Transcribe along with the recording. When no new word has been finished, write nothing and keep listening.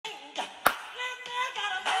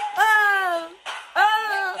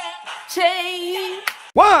change.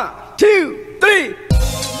 1, 2, 3.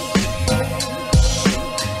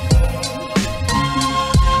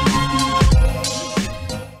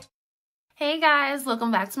 Hey guys,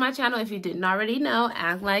 welcome back to my channel. If you didn't already know,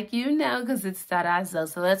 act like you know, because it's Dadazoe.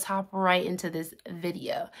 So let's hop right into this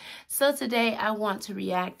video. So today I want to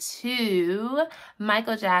react to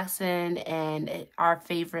Michael Jackson and our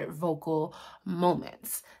favorite vocal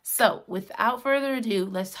moments. So without further ado,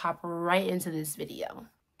 let's hop right into this video.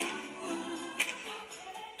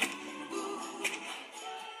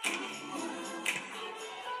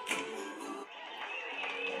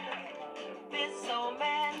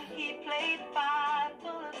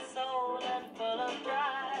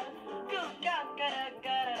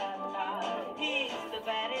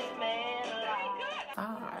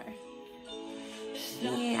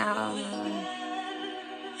 Yeah.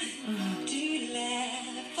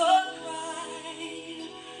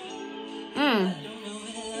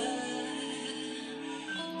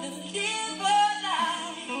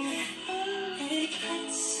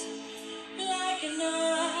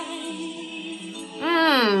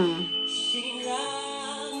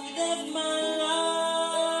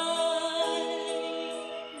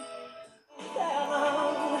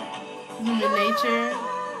 Human nature.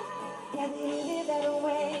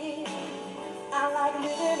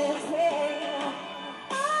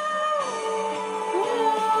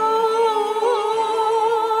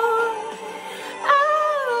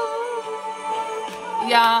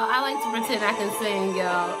 Y'all, I like to pretend I can sing,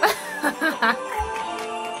 y'all.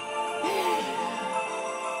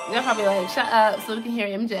 They're probably like, shut up so we can hear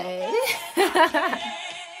MJ.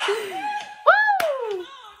 Woo!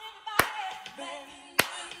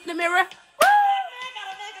 The mirror. Woo!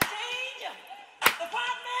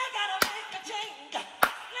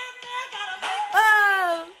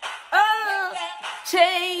 Oh, oh,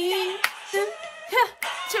 change.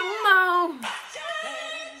 Come on.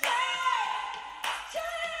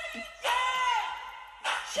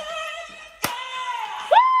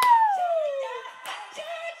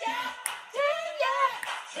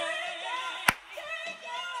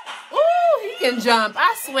 Can jump,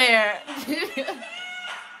 I swear.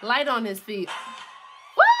 Light on his feet.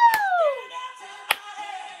 Woo!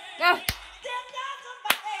 Yeah.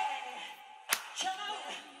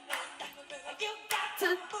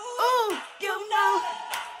 Ooh, you know.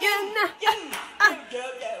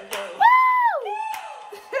 Woo!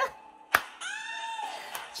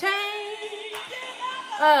 Change.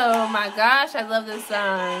 Oh my gosh, I love this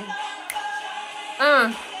song.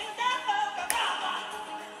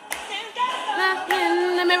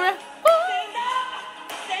 In the mirror.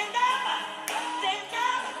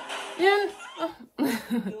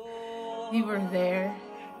 You were there.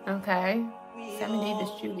 Okay. Sammy Davis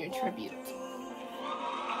Jr. tribute.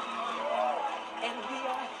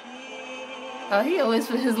 Oh, he always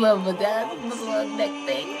put his little neck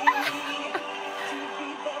thing.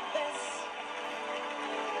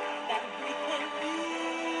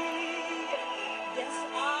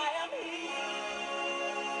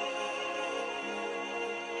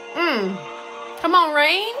 Come on,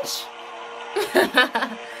 range.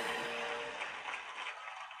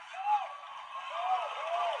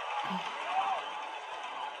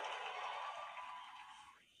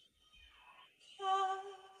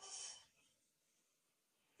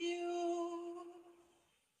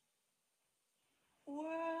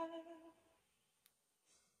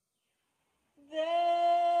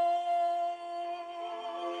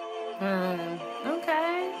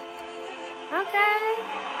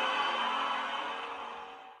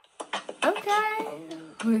 Okay.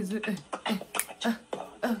 Who is it?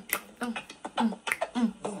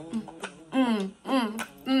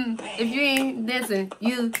 If you ain't dancing,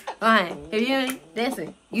 you lying. If you ain't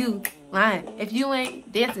dancing, you lying. If you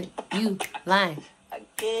ain't dancing, you lying. I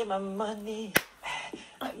gave my money,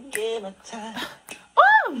 I gave my time,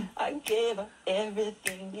 I gave her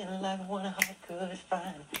everything in life one I could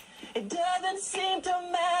find. It doesn't seem to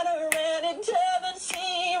matter and it doesn't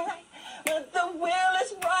seem right, but the will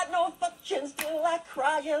is right, no function, still I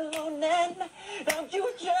cry alone at night. Don't you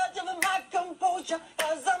judge of my composure,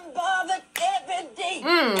 cause I'm bothered every day.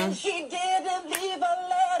 And she didn't leave a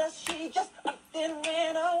letter, she just up and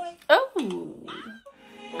ran away. Oh,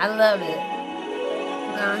 I love it.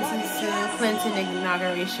 Going to the Clinton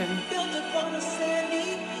inauguration. Built upon a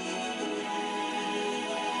sandy.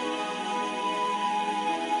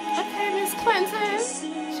 Okay, Miss Clinton.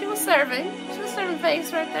 She was serving. She was serving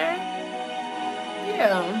face right there.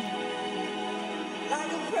 Yeah.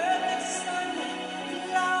 Like a perfect sun,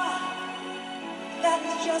 love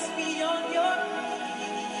that's just beyond your reach.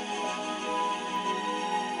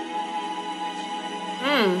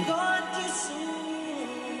 Gone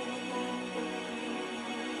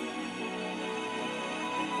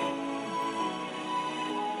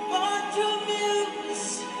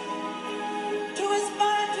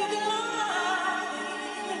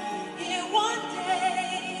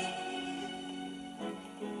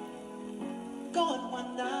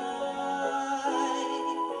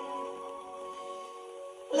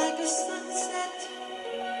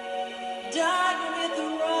dark with the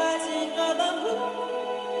rising of the moon.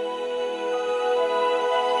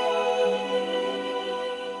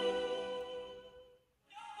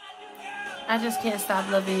 I just can't stop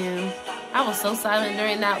loving you. I was so silent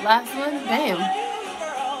during that last one. Damn.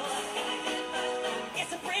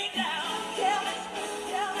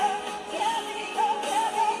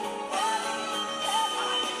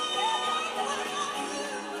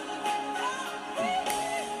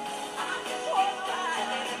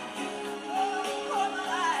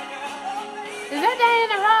 Is that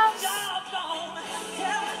Diana Ross?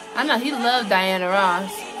 I know he loved Diana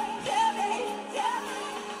Ross.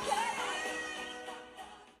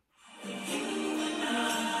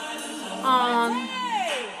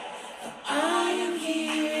 I am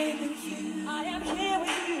here with you. I am here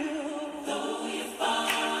with you. Though you're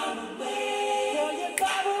far away. Though you're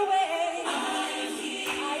far away. I am here.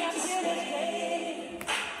 I am here to stay.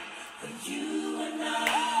 But you are not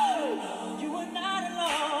alone. You are not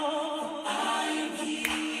alone. I am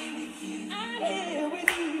here with you. I'm here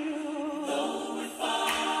with you. Though we're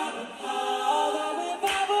far apart. Although we're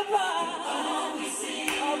far apart. Always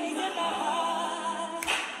in my heart.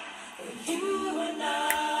 But you are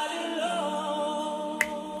not alone.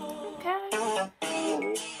 Okay.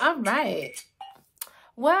 All right.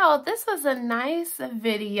 Well, this was a nice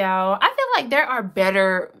video. I feel like there are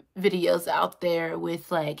better videos out there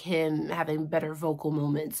with like him having better vocal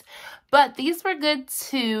moments, but these were good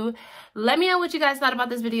too. Let me know what you guys thought about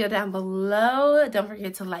this video down below. Don't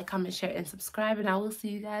forget to like, comment, share, and subscribe, and I will see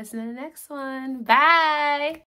you guys in the next one. Bye.